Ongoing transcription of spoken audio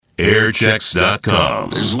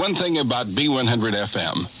Airchecks.com. There's one thing about B100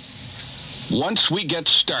 FM. Once we get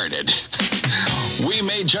started, we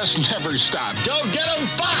may just never stop. Go get 'em,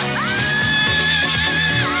 Fox!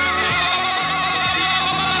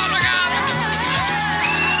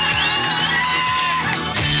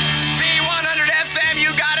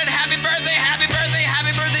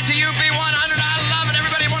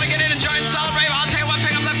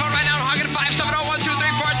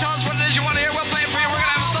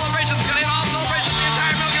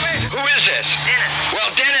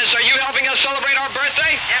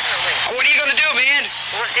 What are you going to do, man?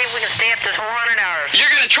 We'll see if we can stay up this whole 100 hours.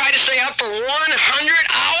 You're going to try to stay up for 100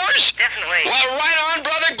 hours? Definitely. Well, right on,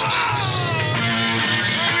 brother.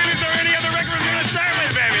 Is there any other record we're going to start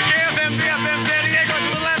with, baby? KFMB-FM San Diego, it's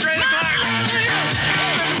a little after 8 o'clock. This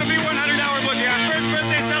is the B100 hour bookie. Our first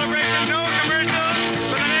birthday celebration, no commercials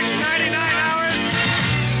for the next 99 hours.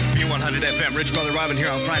 B100 FM, Rich Brother Robin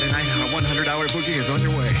here on Friday night. Our 100-hour boogie is on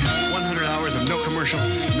your way. 100 hours of no commercial,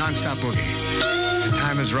 non-stop boogie. The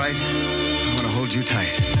time is right. I want to hold you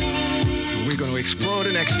tight. And we're going to explode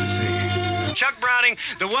in ecstasy. Chuck Browning,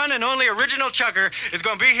 the one and only original Chucker, is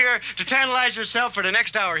going to be here to tantalize yourself for the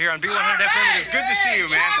next hour here on B100 FM. It is good to see you,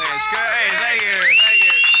 man. It's good. Hey, thank you.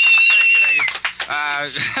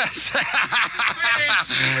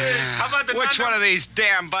 How about the Which one of these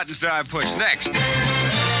damn buttons do I push next?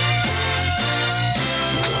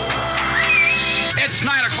 It's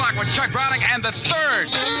 9 o'clock with Chuck Browning and the third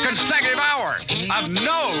consecutive hour of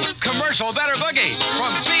no commercial better boogie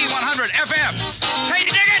from B100 FM. Can you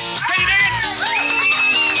dig it? Can you dig it?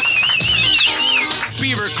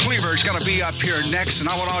 Beaver Cleaver's going to be up here next, and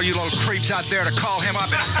I want all you little creeps out there to call him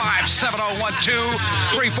up at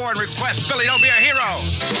 570-1234 and request Billy Don't Be a Hero.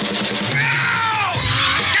 Now!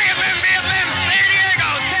 KFMB-FM San Diego,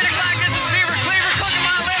 10 o'clock, this is Beaver Cleaver cooking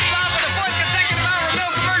my lips off with the fourth consecutive hour of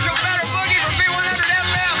no commercial better boogie from B100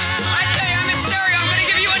 FM. I tell you, I'm in stereo. I'm going to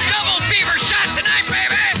give you a double Beaver shot tonight,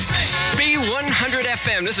 baby. B100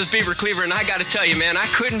 FM, this is Beaver Cleaver, and I got to tell you, man, I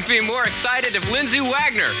couldn't be more excited if Lindsay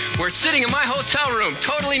Wagner were sitting in my hotel room,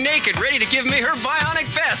 totally naked, ready to give me her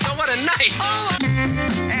bionic best. Oh, what a night.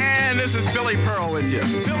 And this is Billy Pearl with you.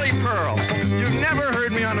 Billy Pearl. You've never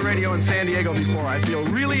heard me on the radio in San Diego before. I feel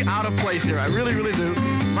really out of place here. I really, really do.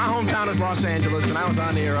 My hometown is Los Angeles, and I was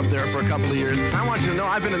on the air up there for a couple of years. I want you to know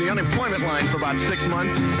I've been in the unemployment line for about 6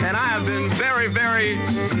 months, and I have been very, very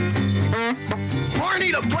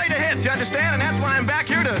horny to play the hits, you understand? And that's why I'm back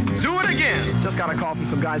here to do it again. Just got a call from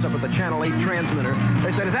some guys up at the Channel 8 transmitter.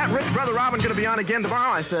 They said, is that Rich Brother Robin going to be on again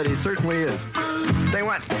tomorrow? I said, he certainly is. They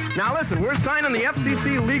went, now listen, we're signing the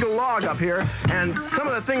FCC legal log up here, and some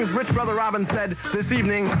of the things Rich Brother Robin said this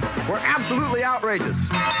evening were absolutely outrageous.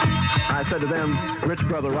 I said to them, Rich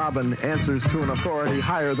Brother Robin answers to an authority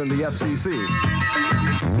higher than the FCC.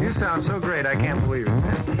 You sound so great, I can't believe it.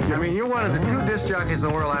 I mean, you're one of the 2 disc jockeys in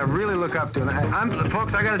the world I really look up to. And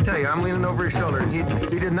folks, I got to tell you, I'm leaning over his shoulder. He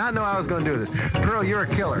did not know I was going to do this. Pearl, you're a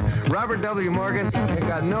killer. Robert W. Morgan ain't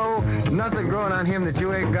got nothing growing on him that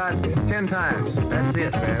you ain't got 10 times. That's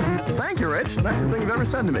it, man. Thank you, Rich. Nicest thing you've ever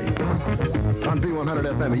said to me. On B100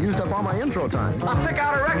 FM, he used up all my intro time. I'll pick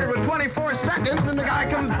out a record with 24 seconds, and the guy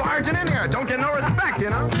comes barging in here. Don't get no respect, you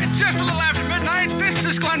know? It's just a little after midnight. This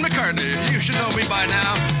is Glenn McCartney. You should know me by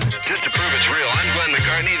now. Just to prove it's real, I'm Glenn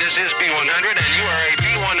McCartney. This is B100, and you are a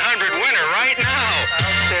B100 winner right now.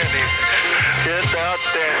 Outstanding. Just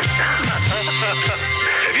outstanding.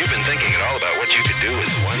 Have you been thinking at all about what you could do with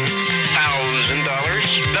 $1,000?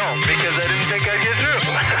 No, because I didn't think I'd get through.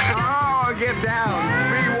 Oh, get down.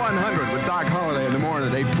 B100 with Doc Holliday in the morning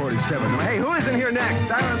at 8:47. Hey, who is in here next?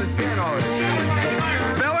 I don't understand all this.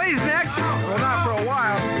 Billy's next? Well, not for a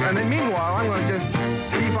while. And then meanwhile, I'm going to just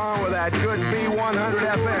keep on with that good B100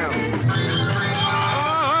 FM.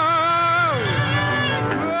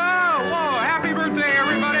 Whoa, happy birthday,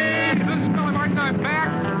 everybody. This is Billy Martin. I'm back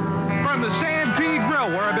from the Santee Grill,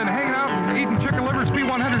 where I've been hanging out eating chicken livers.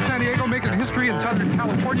 B100 San Diego, making history in Southern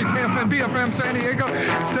California. KFMB-FM San Diego.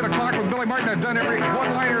 It's 10 o'clock with Billy Martin. I've done every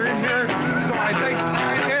one-liner in here, so I think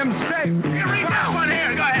I am safe. Read that one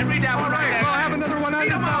here. Go ahead, read that one. Right, we'll have another one.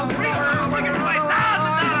 Read them all. Read them all. We can play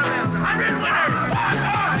 $1,000. 100 winners.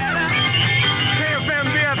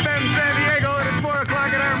 KFMB-FM San Diego, and it's 4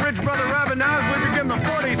 o'clock, and I'm Rich Brother Robin. Now as we begin the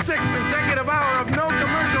 46th consecutive hour of no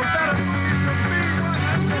commercial better.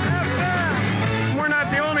 We're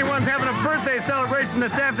not the only ones having a birthday celebration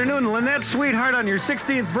this afternoon. Lynette, sweetheart, on your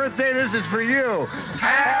 16th birthday, this is for you.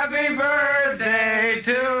 Happy birthday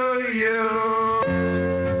to you.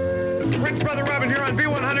 Rich Brother Robin here on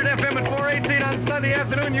B100 FM at 4:18 on Sunday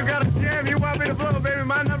afternoon. You got a jam you want me to blow, baby.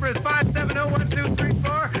 My number is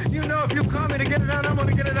 570-1234. You know if you call me to get it on, I'm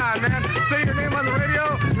gonna get it on, man. Say your name on the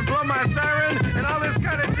radio and blow my siren and all this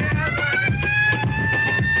kind of jazz.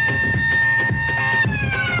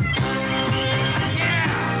 Yeah!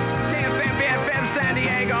 KFMB-FM San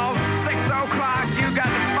Diego, 6 o'clock. You got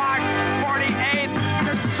the Fox 48,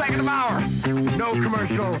 second hour. No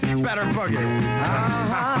commercial, better boogie.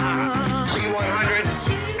 B100.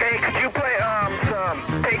 Hey, could you play some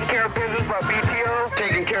Taking Care of Business by BTO?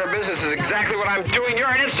 Taking Care of Business is exactly what I'm doing. You're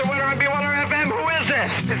an instant winner on B100 FM. Who is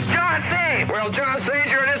this? It's John Sage. Well, John Sage,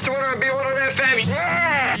 you're an instant winner on B100 FM.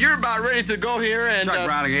 Yeah. You're about ready to go here and... Chuck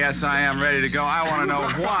Browning, yes, I am ready to go. I want to know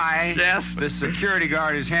why Yes. this security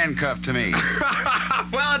guard is handcuffed to me.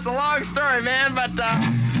 Well, it's a long story, man, but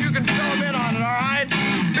you can fill him in on it, all right?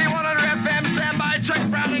 B100 FM, stand by. Chuck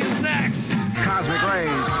Browning is next. Cosmic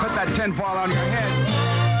rays, put that tinfoil on your head.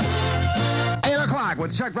 8 o'clock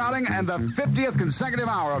with Chuck Browning and the 50th consecutive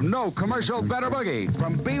hour of no commercial better boogie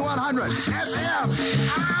from B100 FM.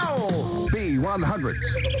 Ow! B100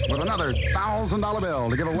 with another $1,000 bill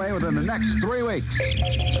to give away within the next 3 weeks.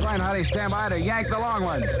 That's right, honey. Stand by to yank the long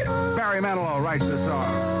one. Barry Manilow writes the song.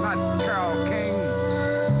 It's not Carole King.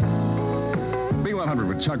 B100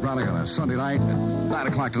 with Chuck Browning on a Sunday night. At 9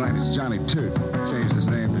 o'clock tonight is Johnny Toot. Changed his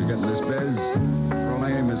name to get in this biz. Real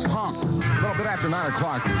name is Honk. A little bit after 9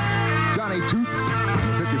 o'clock with Johnny Toot.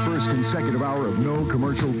 The 51st consecutive hour of no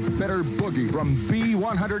commercial better boogie from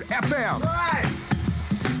B100 FM. Right.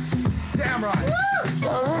 Damn right.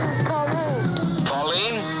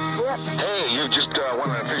 Pauline? Hey, you just won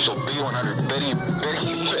an official B100 Betty a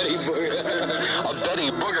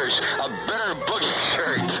Better Boogie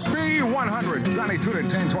shirt. B100, Johnny Toot at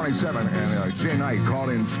 10:27, and Jay Knight called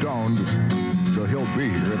in stoned, so he'll be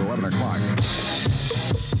here at 11 o'clock.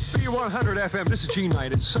 B100 FM, this is Gene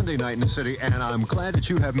Knight. It's Sunday night in the city, and I'm glad that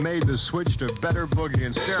you have made the switch to better boogie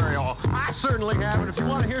in stereo. I certainly have, and if you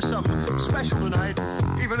want to hear something special tonight,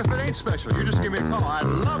 even if it ain't special, you just give me a call. I'd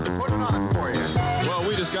love to put it on for you. Well,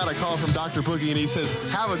 we just got a call from Dr. Boogie, and he says,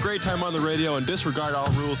 have a great time on the radio and disregard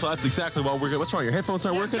all rules. So that's exactly what we're going. What's wrong? Your headphones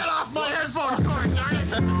aren't working? Get off my headphones, darn it!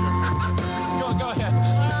 Go ahead. All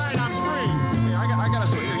right, I'm free. Here, I got a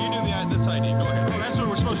switch here. You do this ID. Go ahead. Well, that's what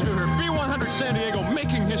we're supposed to do here. B100 San Diego,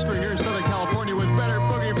 making history here in Southern California with better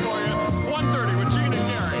boogie for you. 1:30 with Gene and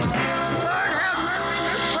Gary. Lord have mercy,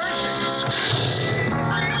 this person.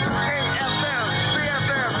 KFM,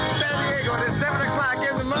 BFM, San Diego. It is 7 o'clock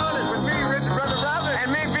in the morning with me, Rich Brother Robin. And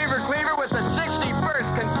me, Beaver Cleaver, with the 61st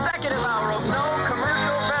consecutive hour of no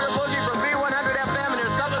commercial better boogie from B100 FM. And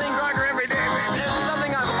there's something stronger every day, baby. There's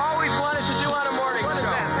something I've always wanted to do on a morning What is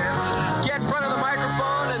show. that, man? Get in front of the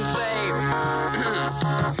microphone and say,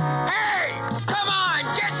 hey, come on,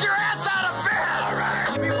 get your ass out of bed. All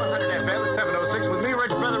right. B100 FM at 7:06 with me,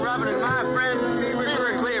 Rich Brother Robin, and my friend,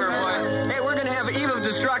 Beaver Cleaver, boy. Hey, we're going to have Eve of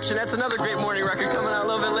Destruction. That's another great morning record coming out a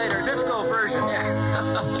little bit later. disco version. Yeah.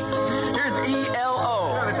 Here's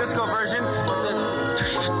ELO. The disco version. What's it?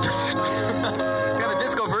 We have a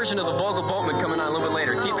disco version of the Bogle Boatman coming on a little bit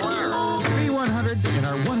later. Keep it here. B100 in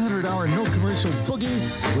our 100-hour no commercial boogie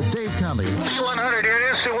with Dave Conley. B100, you're an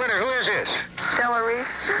instant winner. Who is this? Della Reese.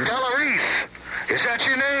 Della Reese. Is that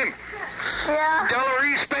your name? Yeah. Della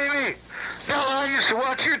Reese, baby. Della, I used to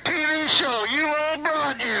watch your TV show. You old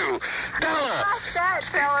broad, you. Della. What's that,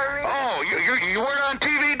 Della Reese? Oh, you weren't on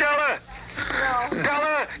TV, Della? No.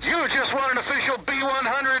 Della, you just won an official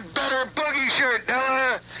B100 Better Boogie shirt,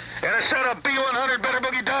 Della. And a set of B100 Better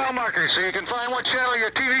Boogie dial markers so you can find what channel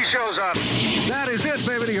your TV show's on. That is it,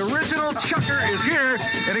 baby. The original Chucker is here,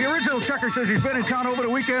 and the original Chucker says he's been in town over the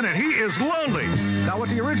weekend, and he is lonely. Now, what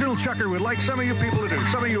the original Chucker would like some of you people to do,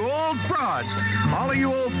 some of you old broads, all of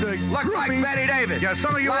you old Look like groupies. Betty Davis. Yeah,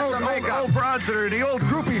 some of you Lots of old makeup. broads that are the old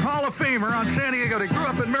groupie Hall of Famer on San Diego that grew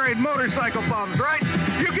up and married motorcycle bums, right?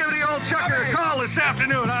 You give the old Chucker a call this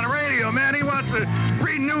afternoon on the radio, man. He wants to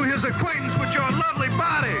renew his acquaintance with your lovely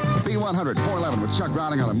body. B100, 411 with Chuck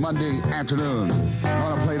Browning on a Monday afternoon. I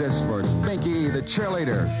want to play this for Pinky the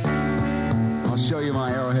cheerleader. I'll show you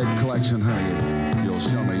my Arrowhead collection, honey. You'll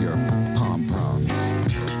show me your pom-poms.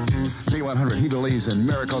 B100, he believes in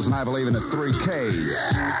miracles, and I believe in the 3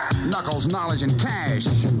 Ks. Knuckles, knowledge, and cash.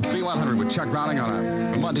 B100 with Chuck Browning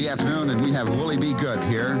on a Monday afternoon, and we have Willie B. Good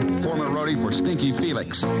here, former roadie for Stinky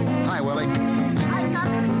Felix. Hi, Willie. Hi, Chuck.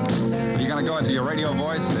 Are you going to go into your radio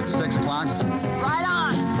voice at 6 o'clock? Right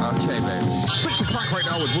on. Okay, baby. 6 o'clock right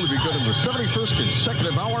now with Willie B. Good in the 71st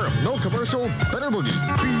consecutive hour of no commercial, better boogie.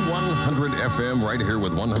 B100 FM right here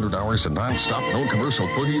with 100 hours of non-stop, no commercial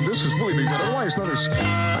boogie. This is Willie B. Good. Otherwise known as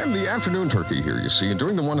I'm the afternoon turkey here, you see. And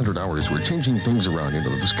during the 100 hours, we're changing things around. You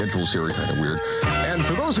know, the schedule's here kind of weird. And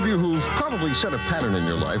for those of you who've probably set a pattern in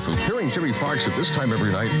your life of hearing Jimmy Fox at this time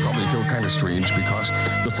every night, probably feel kind of strange because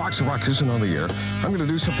the Fox of Rock isn't on the air. I'm going to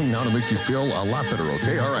do something now to make you feel a lot better,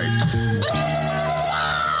 okay? All right.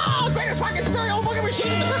 Greatest fucking stereo boogie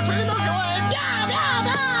machine in the history of the Milky Way. Down, down,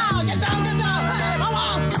 down. Get down, get down. Hey, come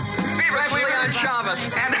on. Especially on Shabbos.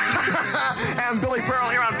 And Billy Pearl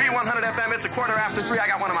here on B100 FM. It's 3:15. I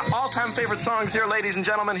got one of my all-time favorite songs here, ladies and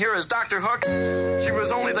gentlemen. Here is Dr. Hook. She was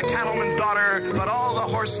only the cattleman's daughter, but all the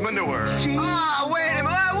horse manure. Oh, wait a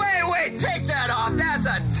minute. Wait. Take that off. That's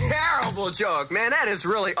a terrible joke, man. That is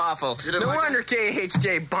really awful. No wonder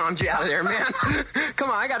KHJ bombed you out of there, man. Come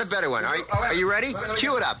on, I got a better one. Are you ready?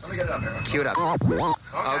 Cue it up. Let me get it up here. Cue it up.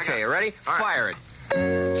 Okay, ready? Fire it.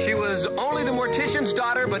 She was only the mortician's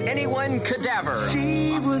daughter, but anyone cadaver.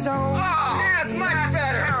 She was on. That's much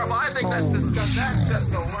better. Terrible. I think that's disgusting. That's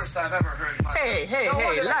just the worst I've ever heard. Hey,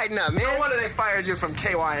 lighten up, man. No wonder they fired you from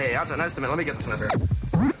KYA. Just a minute. Let me get this one up here.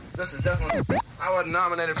 This is definitely... I wasn't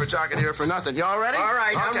nominated for Jock and Ear for nothing. Y'all ready? All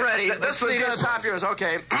right, okay. I'm ready. This one's going to top yours.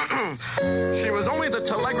 Okay. She was only the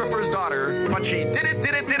telegrapher's daughter, but she did it.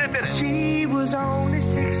 She was only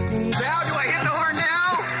 16. Now, do I hit the horn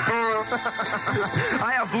now?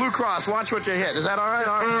 I have Blue Cross. Watch what you hit. Is that all right?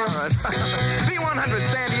 All right. B100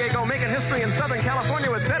 San Diego, making history in Southern California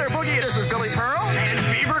with better boogie. This is Billy Pearl. And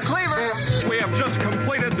Beaver Cleaver. We have just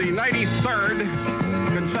completed the 93rd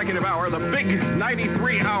consecutive hour. The big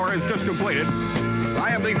 93 hour is just completed.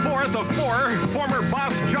 I am the fourth of 4 former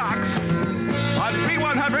boss jocks on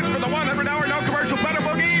B100 for the 100-hour no commercial better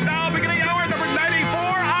boogie. Now beginning hour number 94.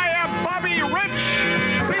 I am Bobby Rich.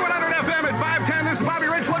 B100 FM at 510. This is Bobby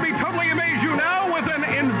Rich. Let me totally amaze you now with an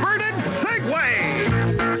inverted segue.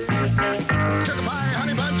 Goodbye,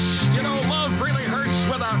 honey bunch. You know, love really hurts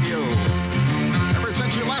without you. Ever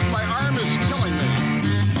since you left, my arm is killing me.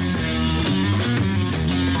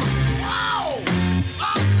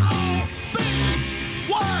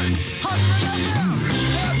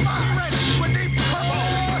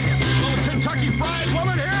 Fried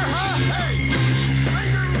woman here, huh? Hey!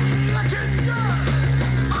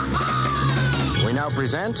 We now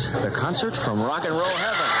present the concert from Rock and Roll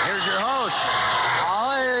Heaven. Here's your host.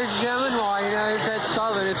 Ladies and gentlemen, it's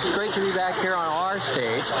Sullivan. It's great to be back here on our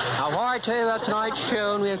stage. Now, before I tell you about tonight's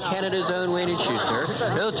show, and we have Canada's own Wayne and Schuster,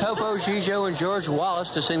 Bill Topo, Gijo, and George Wallace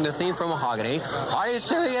to sing the theme from Mahogany. Are you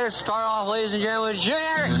serious? We got to start off, ladies and gentlemen, with Jimmy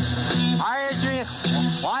Hendrix.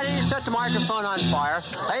 Why did you set the microphone on fire?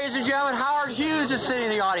 Ladies and gentlemen, Howard Hughes is sitting in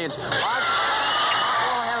the audience.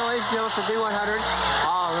 Ladies and gentlemen, for B100.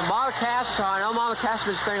 Mama Cass, I know Mama Cass has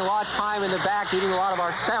been spending a lot of time in the back eating a lot of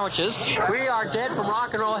our sandwiches. We are dead from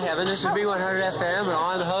Rock and Roll Heaven. This is B100 FM, and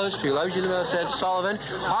I'm the host who loves you the most, Ed Sullivan.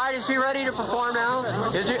 All right, is he ready to perform now?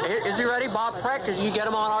 Is he ready? Bob Preck, can you get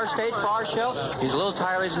him on our stage for our show? He's a little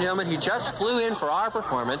tired, ladies and gentlemen. He just flew in for our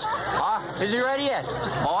performance. Is he ready yet?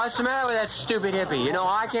 Oh, what's the matter with that stupid hippie? You know,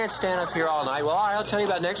 I can't stand up here all night. Well, all right, I'll tell you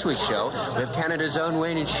about next week's show. We have Canada's own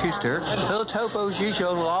Wayne and Schuster, Bill Topo,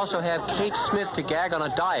 Gijo, and we'll also have Kate Smith to gag on a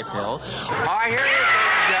diet pill. All right, here he is,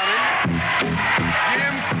 ladies and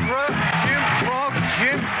gentlemen.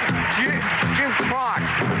 Jim Croc.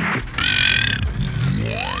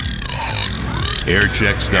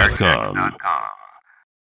 Airchecks.com.